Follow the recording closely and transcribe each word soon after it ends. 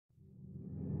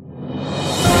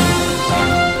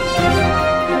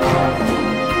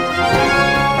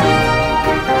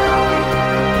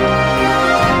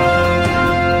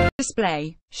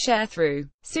Display. Sharethrough.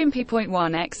 Soompi.1x1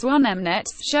 Mnet,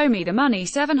 Show Me the Money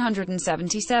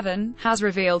 777, has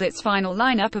revealed its final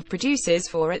lineup of producers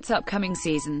for its upcoming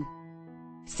season.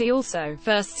 See also,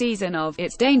 first season of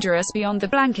It's Dangerous Beyond the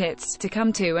Blankets, to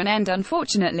come to an end.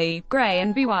 Unfortunately, Gray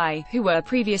and BewhY, who were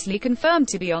previously confirmed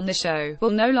to be on the show, will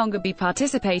no longer be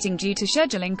participating due to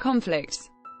scheduling conflicts.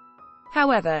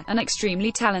 However, an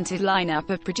extremely talented lineup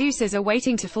of producers are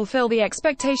waiting to fulfill the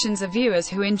expectations of viewers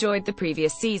who enjoyed the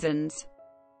previous seasons.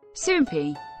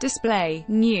 Soompi. Display.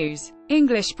 News.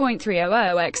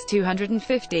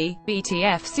 English.300x250,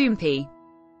 BTF Soompi.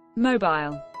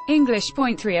 Mobile.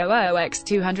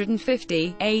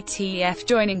 English.300x250, ATF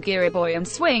joining BewhY and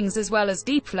Swings as well as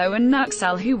Deepflow and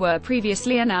Nuxal, who were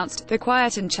previously announced, The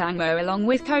Quiet and Changmo along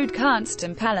with Code Kunst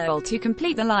and Pelol to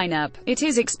complete the lineup. It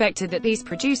is expected that these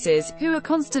producers, who are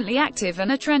constantly active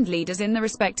and are trend leaders in their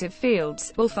respective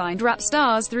fields, will find rap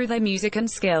stars through their music and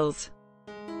skills.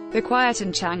 The Quiet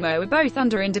and Changmo are both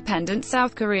under independent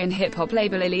South Korean hip-hop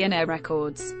label Illionaire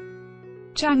Records.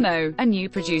 Changmo, a new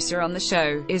producer on the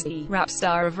show, is the rap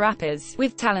star of rappers,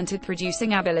 with talented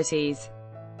producing abilities.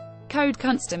 Code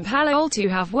Kunst and Pelol too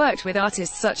have worked with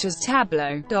artists such as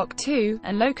Tableau, Doc 2,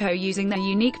 and Loco using their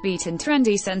unique beat and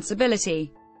trendy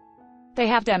sensibility. They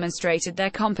have demonstrated their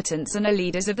competence and are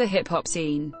leaders of the hip-hop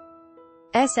scene.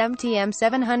 SMTM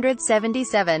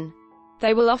 777.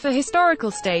 They will offer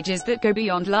historical stages that go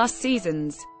beyond last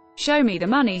season's. Show Me the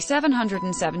Money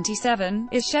 777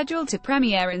 is scheduled to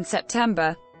premiere in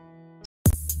September.